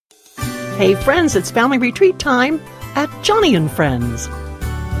Hey friends, it's family retreat time at Joni and Friends.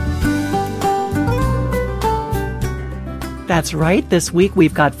 That's right, this week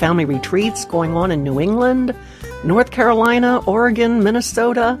we've got family retreats going on in New England, North Carolina, Oregon,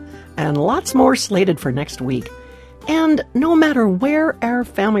 Minnesota, and lots more slated for next week. And no matter where our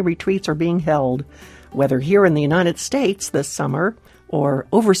family retreats are being held, whether here in the United States this summer or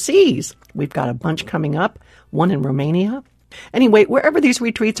overseas, we've got a bunch coming up, one in Romania. Anyway, wherever these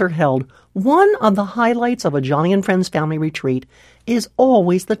retreats are held, one of the highlights of a Joni and Friends family retreat is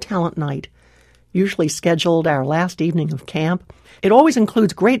always the talent night, usually scheduled our last evening of camp. It always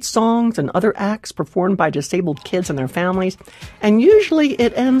includes great songs and other acts performed by disabled kids and their families, and usually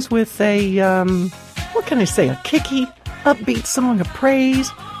it ends with a kicky, upbeat song of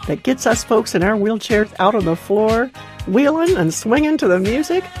praise that gets us folks in our wheelchairs out on the floor, wheeling and swinging to the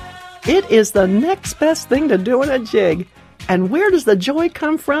music. It is the next best thing to doing a jig. And where does the joy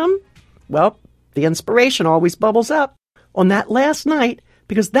come from? Well, the inspiration always bubbles up on that last night,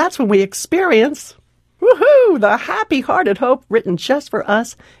 because that's when we experience, the happy-hearted hope written just for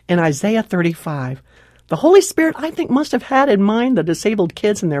us in Isaiah 35. The Holy Spirit, I think, must have had in mind the disabled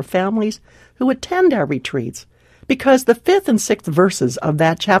kids and their families who attend our retreats, because the 5th and 6th verses of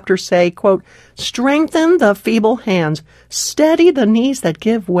that chapter say, quote, "Strengthen the feeble hands, steady the knees that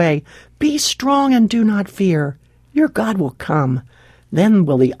give way, be strong and do not fear. Your God will come. Then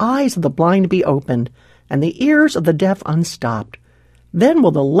will the eyes of the blind be opened, and the ears of the deaf unstopped. Then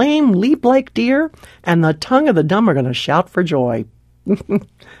will the lame leap like deer, and the tongue of the dumb are going to shout for joy."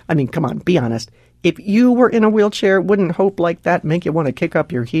 I mean, come on, be honest. If you were in a wheelchair, wouldn't hope like that make you want to kick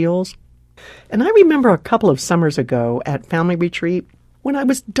up your heels? And I remember a couple of summers ago at family retreat when I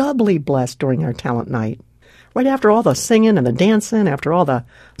was doubly blessed during our talent night. Right after all the singing and the dancing, after all the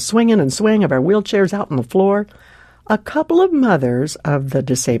swinging and swaying of our wheelchairs out on the floor, a couple of mothers of the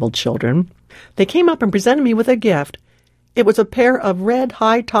disabled children, they came up and presented me with a gift. It was a pair of red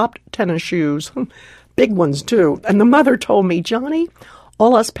high-topped tennis shoes, big ones too. And the mother told me, "Joni,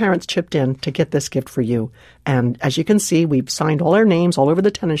 all us parents chipped in to get this gift for you. And as you can see, we've signed all our names all over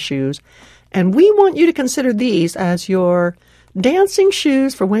the tennis shoes. And we want you to consider these as your dancing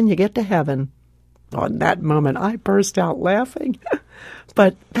shoes for when you get to heaven." On that moment, I burst out laughing.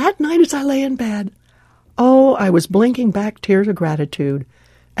 But that night as I lay in bed, I was blinking back tears of gratitude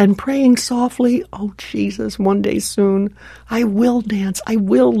and praying softly, "Oh, Jesus, one day soon, I will dance, I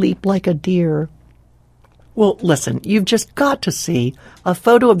will leap like a deer." Well, listen, you've just got to see a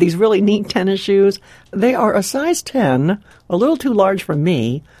photo of these really neat tennis shoes. They are a size 10, a little too large for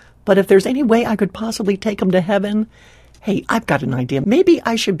me, but if there's any way I could possibly take them to heaven, hey, I've got an idea. Maybe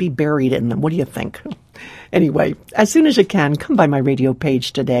I should be buried in them. What do you think? Anyway, as soon as you can, come by my radio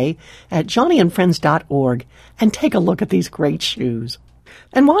page today at joniandfriends.org and take a look at these great shoes.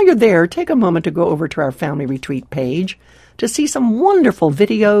 And while you're there, take a moment to go over to our family retreat page to see some wonderful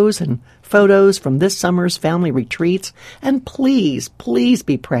videos and photos from this summer's family retreats. And please, please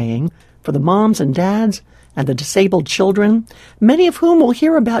be praying for the moms and dads and the disabled children, many of whom will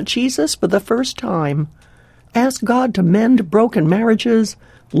hear about Jesus for the first time. Ask God to mend broken marriages,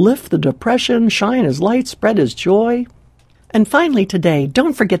 lift the depression, shine His light, spread His joy. And finally today,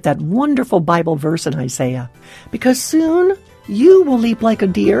 don't forget that wonderful Bible verse in Isaiah, because soon you will leap like a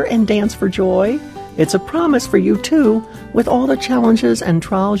deer and dance for joy. It's a promise for you too, with all the challenges and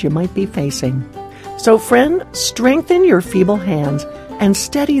trials you might be facing. So friend, strengthen your feeble hands and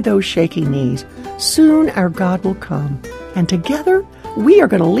steady those shaky knees. Soon our God will come, and together we are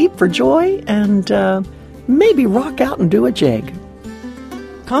going to leap for joy and maybe rock out and do a jig.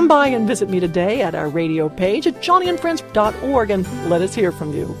 Come by and visit me today at our radio page at joniandfriends.org and let us hear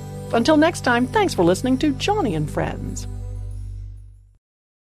from you. Until next time, thanks for listening to Joni and Friends.